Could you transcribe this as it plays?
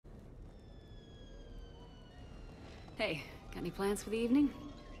Hey, got any plans for the evening?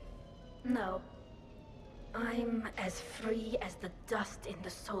 No. I'm as free as the dust in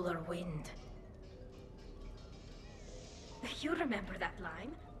the solar wind. You remember that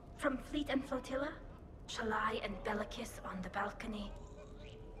line? From Fleet and Flotilla? Shalai and Bellicus on the balcony.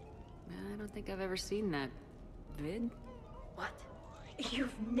 I don't think I've ever seen that vid. What?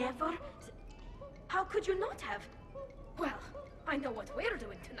 You've never... How could you not have? Well, I know what we're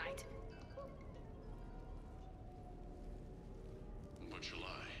doing tonight. But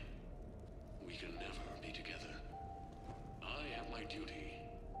Shalai, we can never be together. I have my duty,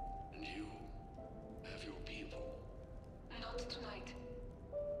 and you have your people. Not tonight.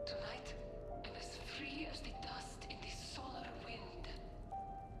 Tonight, I'm as free as the dust in the solar wind.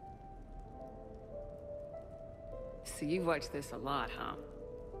 So you've watched this a lot, huh?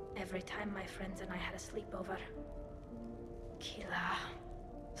 Every time my friends and I had a sleepover. Kila.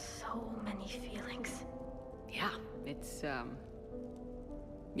 So many feelings. Yeah, it's,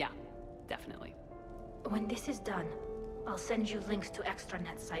 yeah, definitely. When this is done, I'll send you links to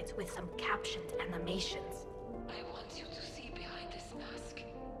extranet sites with some captioned animations. I want you to see behind this mask.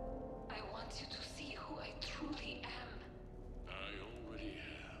 I want you to see who I truly am. I already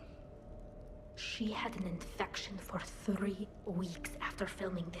have. She had an infection for 3 weeks after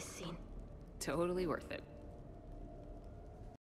filming this scene. Totally worth it.